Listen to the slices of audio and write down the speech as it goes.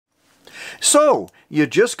So, you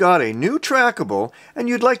just got a new Trackable and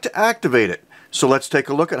you'd like to activate it. So let's take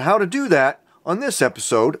a look at how to do that on this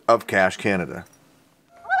episode of Cache Canada.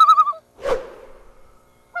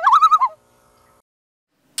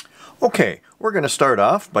 Okay, we're going to start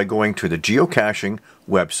off by going to the geocaching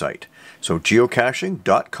website. So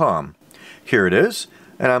geocaching.com. Here it is,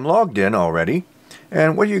 and I'm logged in already.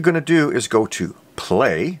 And what you're going to do is go to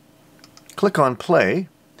Play, click on Play,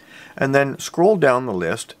 and then scroll down the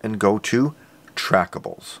list and go to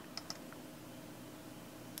Trackables.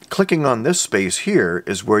 Clicking on this space here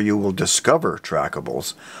is where you will discover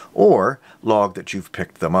Trackables or log that you've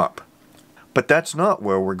picked them up. But that's not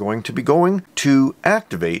where we're going to be going to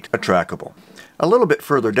activate a Trackable. A little bit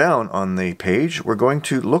further down on the page, we're going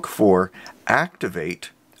to look for Activate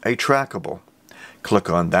a Trackable. Click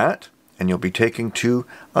on that, and you'll be taken to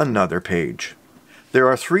another page. There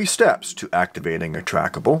are 3 steps to activating a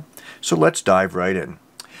Trackable, so let's dive right in.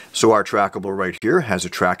 So our Trackable right here has a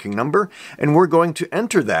tracking number, and we're going to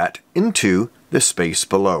enter that into the space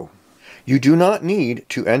below. You do not need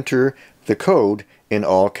to enter the code in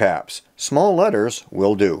all caps. Small letters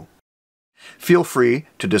will do. Feel free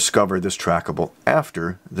to discover this Trackable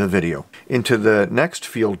after the video. Into the next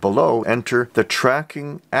field below, enter the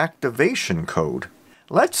tracking activation code.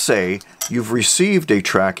 Let's say you've received a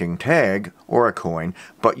tracking tag or a coin,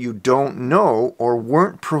 but you don't know or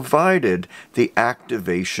weren't provided the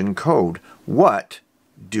activation code. What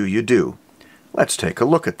do you do? Let's take a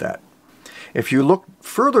look at that. If you look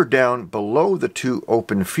further down below the 2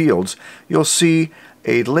 open fields, you'll see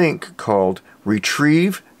a link called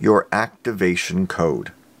Retrieve Your Activation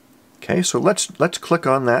Code. Okay, so let's click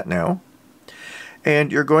on that now.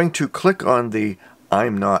 And you're going to click on the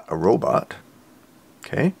I'm not a robot.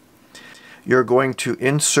 Okay. You're going to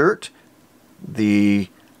insert the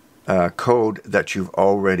code that you've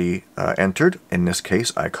already entered. In this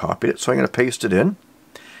case, I copied it, so I'm going to paste it in.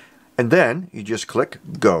 And then you just click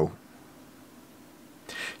Go.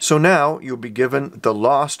 So now you'll be given the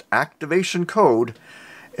lost activation code,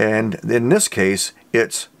 and in this case,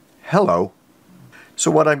 it's hello.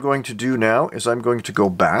 So what I'm going to do now is I'm going to go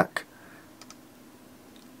back.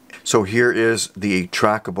 So here is the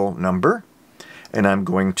Trackable number, and I'm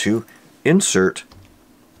going to insert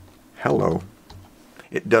hello.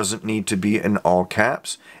 It doesn't need to be in all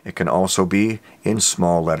caps. It can also be in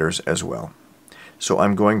small letters as well. So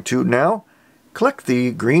I'm going to now click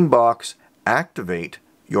the green box, Activate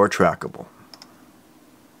your Trackable.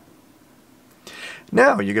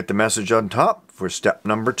 Now you get the message on top for step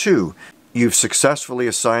number 2. You've successfully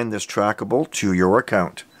assigned this Trackable to your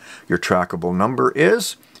account. Your Trackable number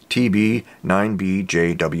is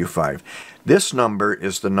TB9BJW5. This number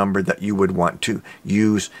is the number that you would want to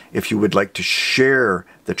use if you would like to share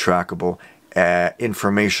the Trackable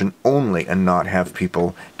information only and not have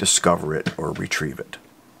people discover it or retrieve it.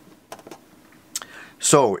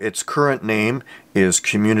 So its current name is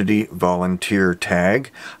Community Volunteer Tag.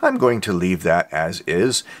 I'm going to leave that as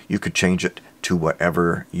is. You could change it to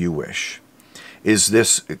whatever you wish. Is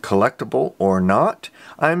this collectible or not?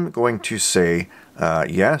 I'm going to say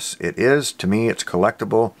yes, it is. To me, it's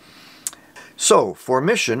collectible. So for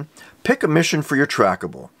mission, pick a mission for your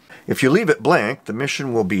Trackable. If you leave it blank, the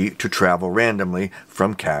mission will be to travel randomly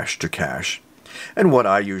from cache to cache. And what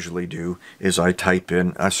I usually do is I type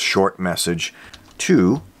in a short message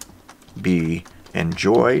to be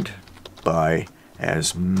enjoyed by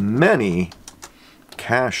as many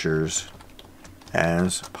cachers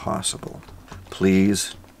as possible.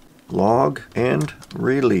 Please log and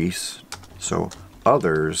release so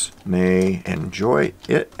others may enjoy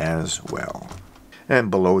it as well.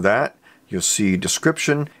 And below that, you'll see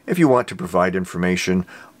description. If you want to provide information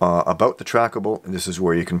about the Trackable, this is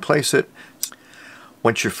where you can place it.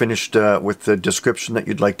 Once you're finished with the description that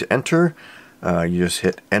you'd like to enter, you just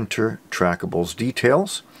hit Enter Trackable's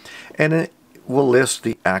details, and it will list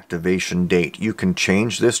the activation date. You can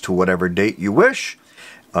change this to whatever date you wish.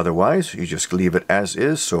 Otherwise, you just leave it as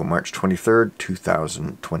is, so March 23rd,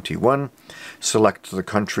 2021. Select the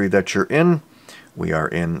country that you're in. We are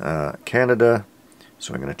in Canada,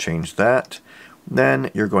 so I'm going to change that.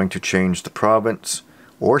 Then you're going to change the province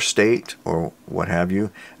or state or what have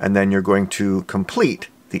you, and then you're going to complete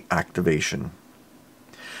the activation.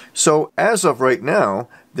 So as of right now,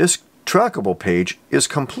 this Trackable page is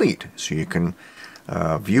complete. So you can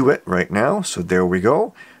view it right now. So there we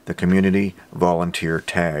go, the Community Volunteer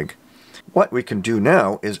Tag. What we can do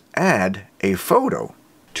now is add a photo.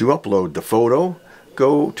 To upload the photo,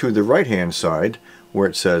 go to the right-hand side where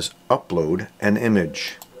it says Upload an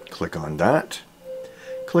Image. Click on that.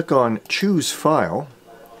 Click on Choose File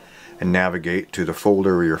and navigate to the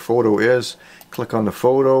folder where your photo is. Click on the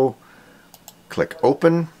photo, Click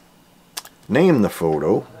Open. Name the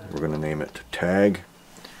photo. We're going to name it Tag.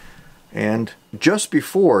 And just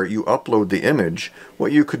before you upload the image,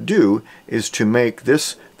 what you could do is to make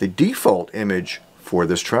this the default image for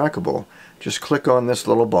this trackable. Just click on this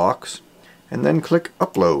little box and then click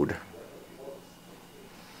Upload.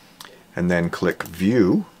 And then click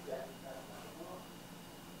View.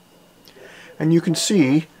 And you can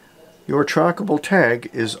see your trackable tag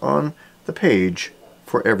is on the page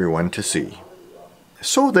for everyone to see.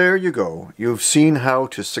 So there you go. You've seen how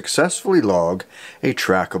to successfully log a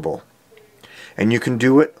trackable. And you can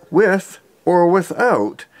do it with or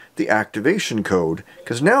without the activation code,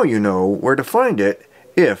 because now you know where to find it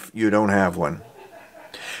if you don't have one.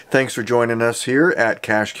 Thanks for joining us here at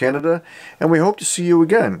Cache Canada, and we hope to see you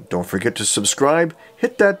again. Don't forget to subscribe,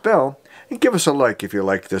 hit that bell, and give us a like if you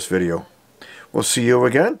liked this video. We'll see you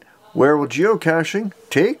again. Where will geocaching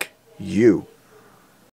take you?